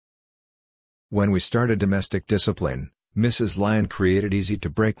When we started domestic discipline, Mrs. Lyon created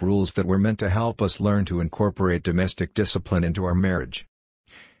easy-to-break rules that were meant to help us learn to incorporate domestic discipline into our marriage.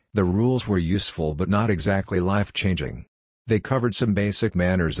 The rules were useful but not exactly life-changing. They covered some basic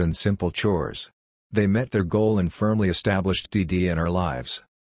manners and simple chores. They met their goal and firmly established DD in our lives.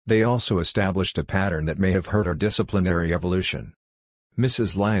 They also established a pattern that may have hurt our disciplinary evolution.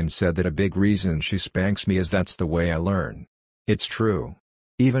 Mrs. Lyon said that a big reason she spanks me is that's the way I learn. It's true.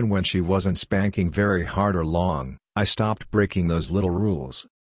 Even when she wasn't spanking very hard or long, I stopped breaking those little rules.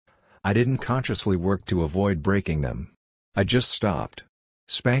 I didn't consciously work to avoid breaking them. I just stopped.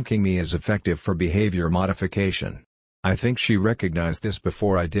 Spanking me is effective for behavior modification. I think she recognized this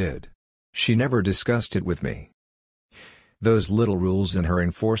before I did. She never discussed it with me. Those little rules and her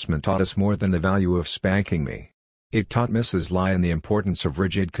enforcement taught us more than the value of spanking me. It taught Mrs. Lyon the importance of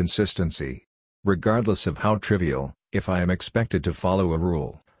rigid consistency. Regardless of how trivial, if I am expected to follow a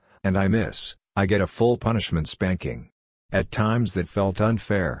rule, and I miss, I get a full punishment spanking. At times that felt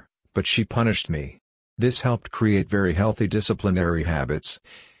unfair, but she punished me. This helped create very healthy disciplinary habits,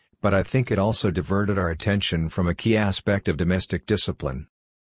 but I think it also diverted our attention from a key aspect of domestic discipline.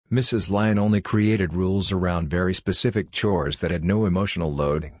 Mrs. Lyon only created rules around very specific chores that had no emotional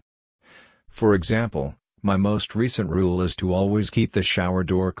loading. For example, my most recent rule is to always keep the shower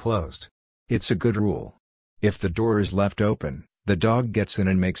door closed. It's a good rule. If the door is left open, the dog gets in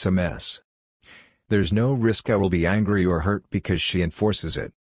and makes a mess. There's no risk I will be angry or hurt because she enforces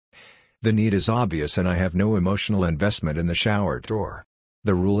it. The need is obvious and I have no emotional investment in the shower door.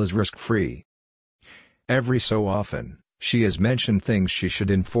 The rule is risk-free. Every so often, she has mentioned things she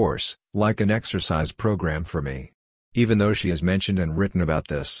should enforce, like an exercise program for me. Even though she has mentioned and written about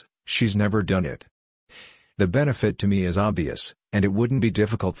this, she's never done it. The benefit to me is obvious, and it wouldn't be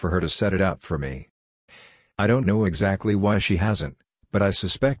difficult for her to set it up for me. I don't know exactly why she hasn't, but I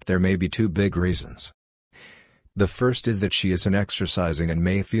suspect there may be two big reasons. The first is that she isn't exercising and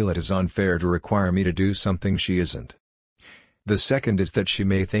may feel it is unfair to require me to do something she isn't. The second is that she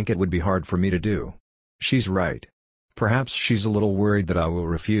may think it would be hard for me to do. She's right. Perhaps she's a little worried that I will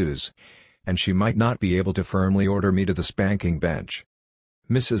refuse, and she might not be able to firmly order me to the spanking bench.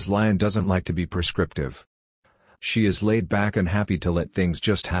 Mrs. Lyon doesn't like to be prescriptive. She is laid back and happy to let things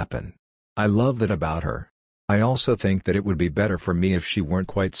just happen. I love that about her. I also think that it would be better for me if she weren't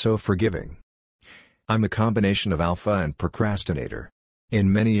quite so forgiving. I'm a combination of alpha and procrastinator.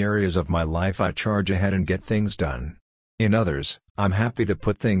 In many areas of my life I charge ahead and get things done. In others, I'm happy to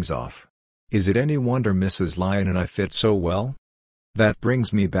put things off. Is it any wonder Mrs. Lyon and I fit so well? That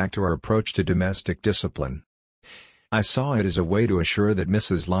brings me back to our approach to domestic discipline. I saw it as a way to assure that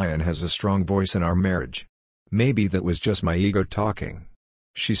Mrs. Lyon has a strong voice in our marriage. Maybe that was just my ego talking.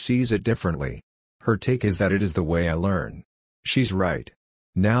 She sees it differently. Her take is that it is the way I learn. She's right.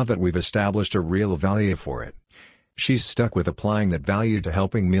 Now that we've established a real value for it, she's stuck with applying that value to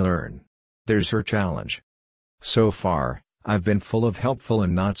helping me learn. There's her challenge. So far, I've been full of helpful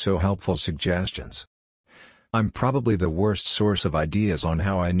and not so helpful suggestions. I'm probably the worst source of ideas on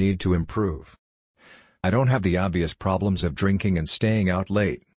how I need to improve. I don't have the obvious problems of drinking and staying out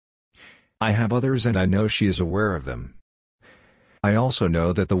late. I have others and I know she is aware of them. I also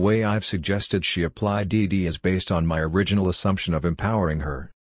know that the way I've suggested she apply DD is based on my original assumption of empowering her.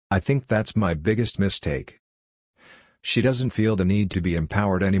 I think that's my biggest mistake. She doesn't feel the need to be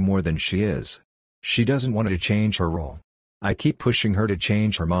empowered any more than she is. She doesn't want to change her role. I keep pushing her to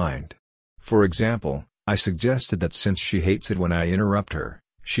change her mind. For example, I suggested that since she hates it when I interrupt her,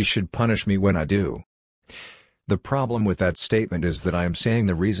 she should punish me when I do. The problem with that statement is that I am saying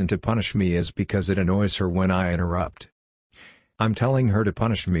the reason to punish me is because it annoys her when I interrupt. I'm telling her to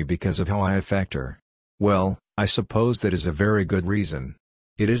punish me because of how I affect her. Well, I suppose that is a very good reason.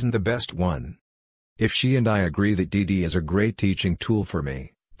 It isn't the best one. If she and I agree that DD is a great teaching tool for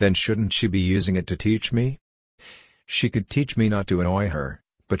me, then shouldn't she be using it to teach me? She could teach me not to annoy her,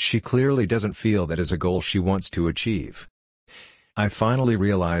 but she clearly doesn't feel that is a goal she wants to achieve. I finally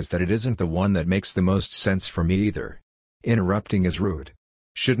realized that it isn't the one that makes the most sense for me either. Interrupting is rude.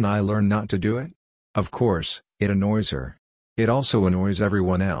 Shouldn't I learn not to do it? Of course, it annoys her. It also annoys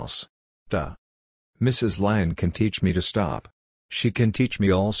everyone else. Duh. Mrs. Lyon can teach me to stop. She can teach me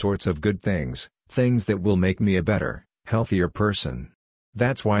all sorts of good things, things that will make me a better, healthier person.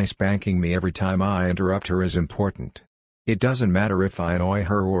 That's why spanking me every time I interrupt her is important. It doesn't matter if I annoy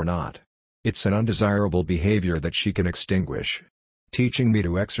her or not. It's an undesirable behavior that she can extinguish. Teaching me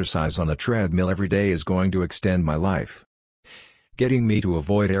to exercise on the treadmill every day is going to extend my life. Getting me to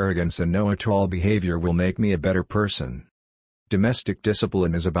avoid arrogance and know-it-all behavior will make me a better person. Domestic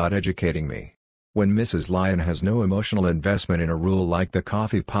discipline is about educating me. When Mrs. Lion has no emotional investment in a rule like the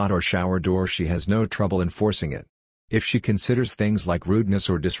coffee pot or shower door, she has no trouble enforcing it. If she considers things like rudeness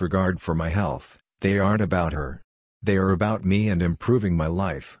or disregard for my health, they aren't about her. They are about me and improving my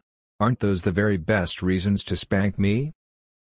life. Aren't those the very best reasons to spank me?